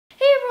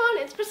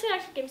it's Presley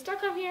at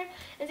ActOutGames.com here,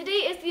 and today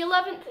is the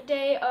 11th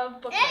day of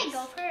Bookmas. I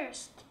go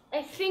first.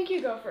 I think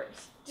you go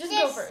first. Just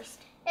go first.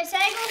 Yes,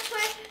 I go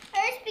first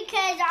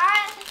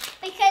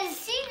because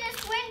see,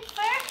 this went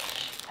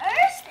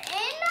first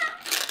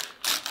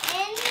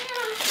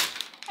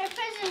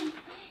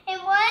in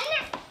one.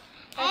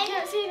 I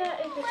can't see that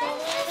if it's all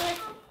the way there.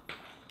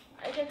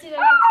 I can't see that.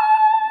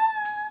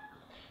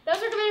 That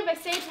was recommended by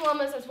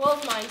SageLlamas as well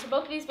as mine, so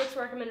both of these books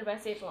were recommended by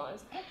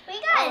SageLlamas. We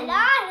got a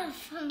lot of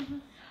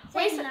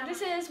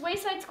This is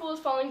Wayside School is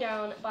Falling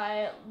Down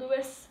by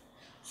Louis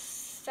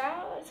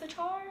Sachar?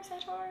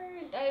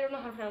 I don't know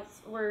how to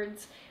pronounce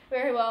words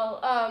very well.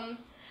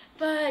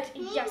 But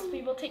yes,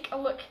 we will take a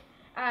look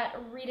at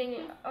reading.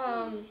 Wait,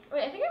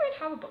 I think I might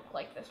have a book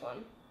like this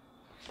one.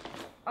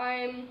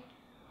 I'm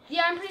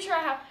pretty sure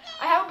I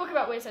have a book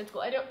about Wayside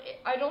School. I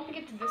don't think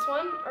it's this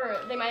one, or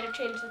they might have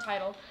changed the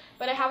title.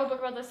 But I have a book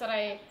about this that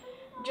I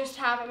just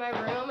have in my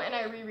room, and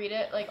I reread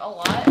it like a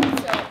lot.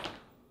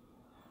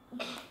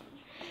 So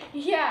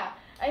yeah,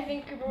 I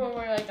think people will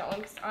really like that one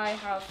because I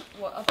have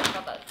a book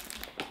about that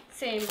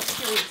same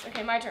series.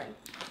 Okay, my turn.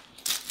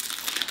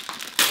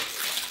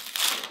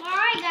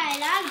 I got a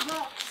lot of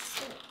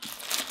books.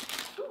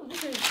 Ooh,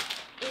 this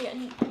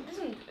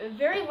is a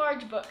very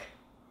large book.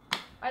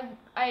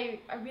 I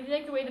really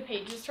like the way the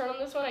pages turn on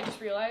this one. I just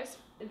realized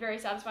it's very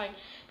satisfying.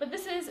 But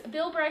this is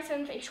Bill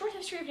Bryson's A Short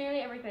History of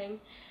Nearly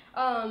Everything,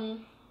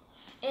 and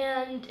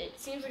it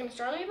seems like an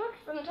astronomy book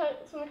from the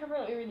cover.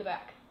 Let me read the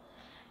back.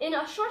 In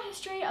A Short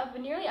History of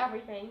Nearly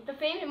Everything, the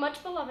famed and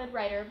much beloved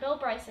writer Bill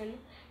Bryson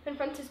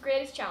confronts his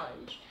greatest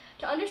challenge: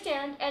 to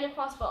understand and, if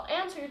possible,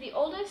 answer the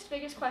oldest,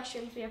 biggest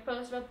questions we have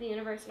posed about the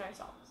universe and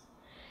ourselves.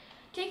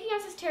 Taking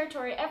as his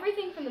territory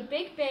everything from the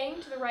Big Bang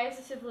to the rise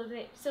of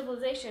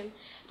civilization,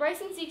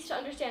 Bryson seeks to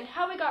understand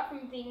how we got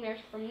from being there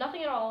from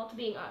nothing at all to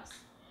being us.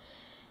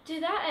 To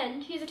that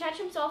end, he has attached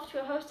himself to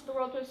a host of the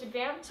world's most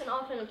advanced and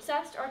often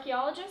obsessed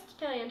archaeologists,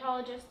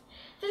 paleontologists,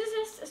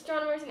 physicists,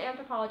 astronomers, and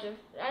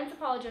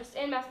anthropologists,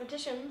 and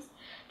mathematicians,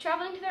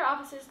 traveling to their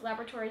offices,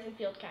 laboratories, and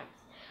field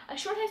camps. A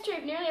Short History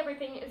of Nearly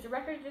Everything is the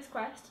record of this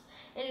quest,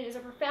 and it is a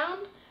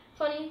profound,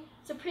 funny,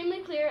 supremely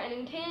clear, and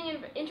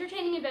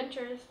entertaining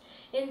adventures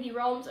in the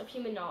realms of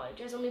human knowledge,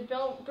 as only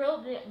Bill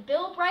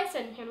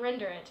Bryson can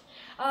render it.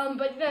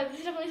 But yeah,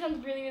 this definitely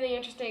sounds really, really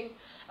interesting.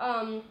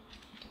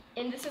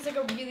 And this is like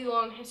a really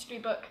long history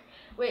book,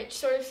 which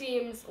sort of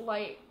seems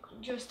like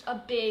just a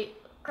big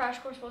crash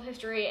course of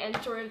history and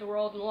story of the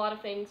world and a lot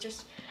of things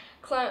just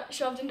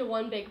shoved into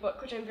one big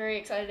book, which I'm very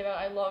excited about.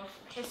 I love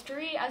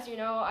history. As you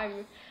know,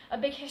 I'm a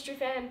big history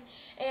fan,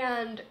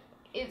 and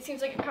it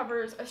seems like it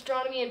covers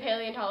astronomy and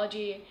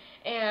paleontology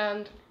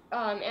and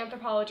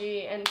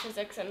anthropology and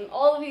physics and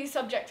all of these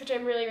subjects, which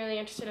I'm really, really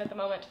interested in at the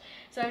moment.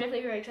 So I'm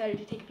definitely very excited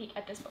to take a peek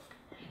at this book.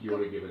 Do you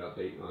want to give an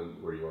update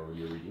on where you are with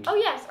your reading? Oh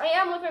yes, I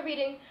am with my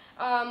reading.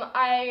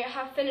 I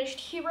have finished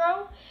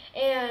Hero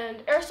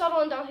and Aristotle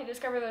and Dante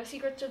Discover the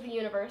Secrets of the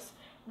Universe.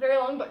 Very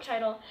long book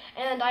title,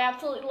 and I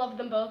absolutely love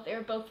them both. They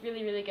were both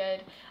really, really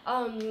good.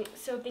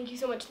 So thank you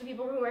so much to the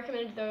people who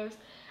recommended those.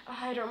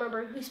 I don't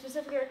remember who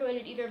specifically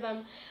recommended either of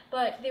them,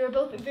 but they were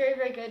both very,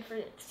 very good.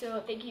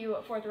 So thank you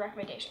for the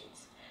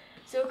recommendations.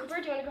 So Cooper,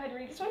 do you want to go ahead and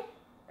read this one?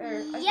 Or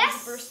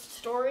yes. The first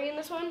story in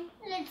this one?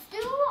 Let's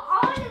do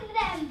all of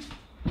them.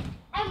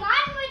 And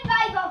mine with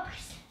my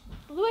books.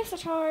 Louis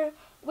Sachar,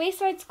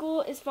 Wayside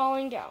School is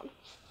Falling Down.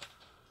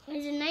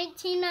 There's a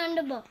 19 on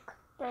the book.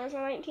 There's a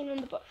 19 on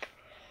the book.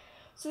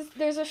 So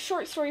there's a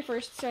short story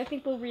first, so I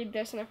think we'll read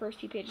this in the first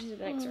few pages of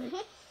the next story.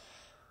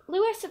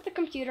 Louis at the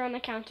computer on the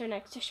counter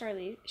next to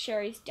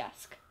Sherry's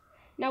desk.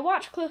 Now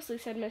watch closely,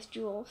 said Miss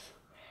Jules.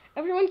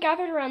 Everyone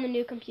gathered around the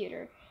new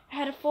computer. It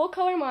had a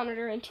full-color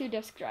monitor and 2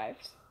 disk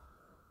drives.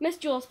 Miss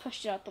Jules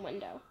pushed it out the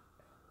window.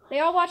 They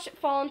all watched it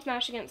fall and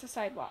smash against the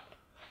sidewalk.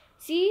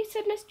 See,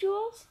 said Miss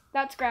Jules,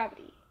 that's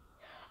gravity.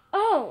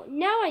 Oh,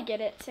 now I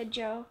get it, said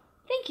Joe.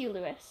 Thank you,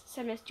 Louis,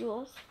 said Miss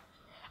Jules.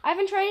 I've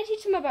been trying to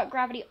teach them about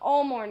gravity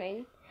all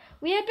morning.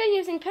 We had been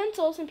using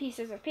pencils and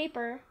pieces of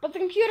paper, but the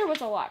computer was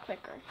a lot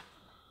quicker.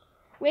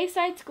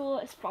 Wayside School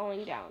is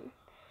Falling Down.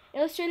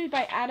 Illustrated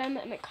by Adam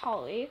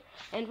McCauley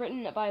and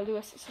written by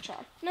Louis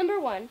Sachar. Number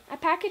 1, a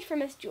package for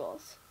Miss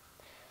Jules.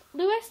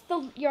 Louis,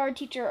 the yard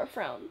teacher,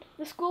 frowned.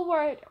 The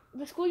schoolyard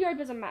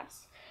was a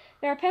mess.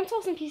 There are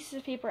pencils and pieces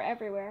of paper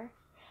everywhere.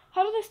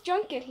 How did this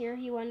junk get here,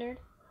 he wondered.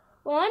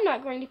 Well, I'm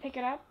not going to pick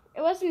it up.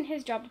 It wasn't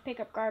his job to pick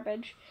up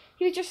garbage.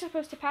 He was just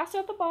supposed to pass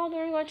out the ball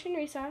during lunch and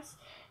recess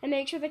and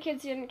make sure the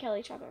kids didn't kill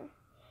each other.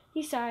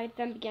 He sighed,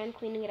 then began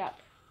cleaning it up.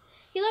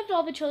 He loved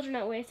all the children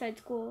at Wayside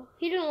School.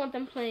 He didn't want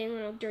them playing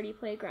on a dirty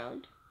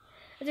playground.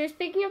 As he was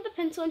picking up the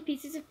pencil and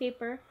pieces of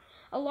paper,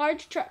 a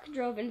large truck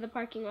drove into the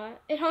parking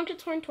lot. It honked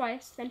its horn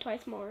twice, then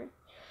twice more.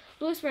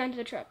 Louis ran to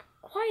the truck.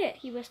 Quiet,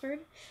 he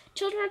whispered.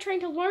 Children are trying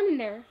to learn in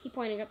there, he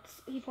pointed up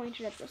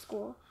the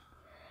school.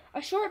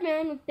 A short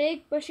man with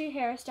big, bushy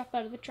hair stepped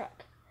out of the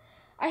truck.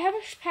 I have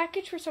a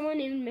package for someone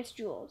named Miss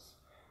Jules.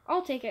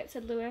 I'll take it,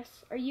 said Louis.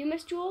 Are you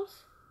Miss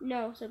Jules?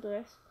 No, said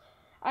Louis.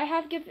 I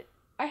have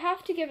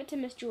to give it to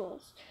Miss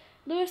Jules.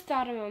 Louis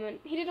thought a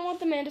moment. He didn't want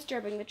the man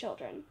disturbing the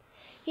children.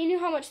 He knew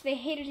how much they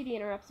hated to be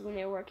interrupted when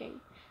they were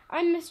working.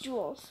 I'm Miss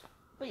Jules.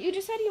 But you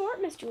just said you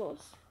weren't Miss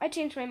Jules. I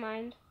changed my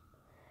mind.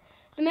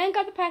 The man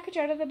got the package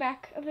out of the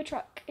back of the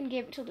truck and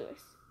gave it to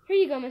Louis. Here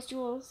you go, Miss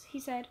Jules, he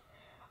said.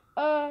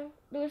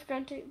 Louis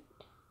grunted.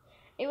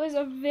 It was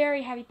a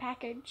very heavy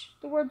package.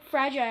 The word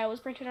fragile was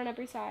printed on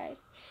every side.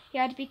 He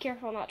had to be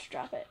careful not to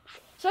drop it.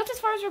 So that's as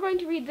far as we're going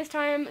to read this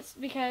time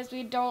because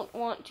we don't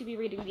want to be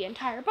reading the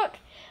entire book.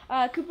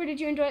 Cooper, did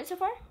you enjoy it so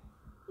far?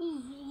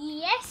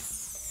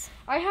 Yes.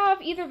 I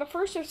have either the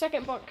first or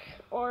second book,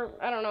 or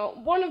I don't know,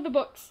 one of the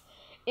books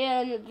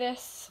in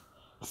this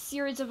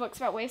series of books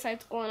about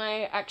Wayside School, and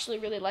I actually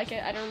really like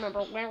it. I don't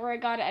remember where I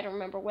got it. I don't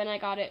remember when I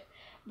got it.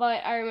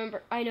 But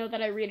I know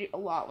that I read it a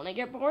lot when I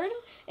get bored,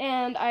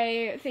 and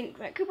I think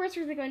that Cooper's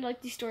really going to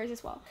like these stories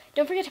as well.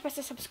 Don't forget to press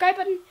the subscribe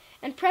button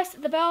and press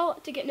the bell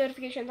to get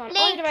notifications on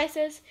all your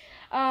devices,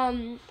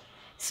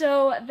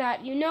 so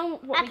that you know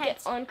what we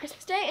get on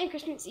Christmas Day and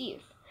Christmas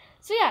Eve.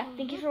 So yeah,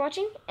 thank you for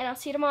watching, and I'll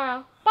see you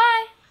tomorrow. Bye!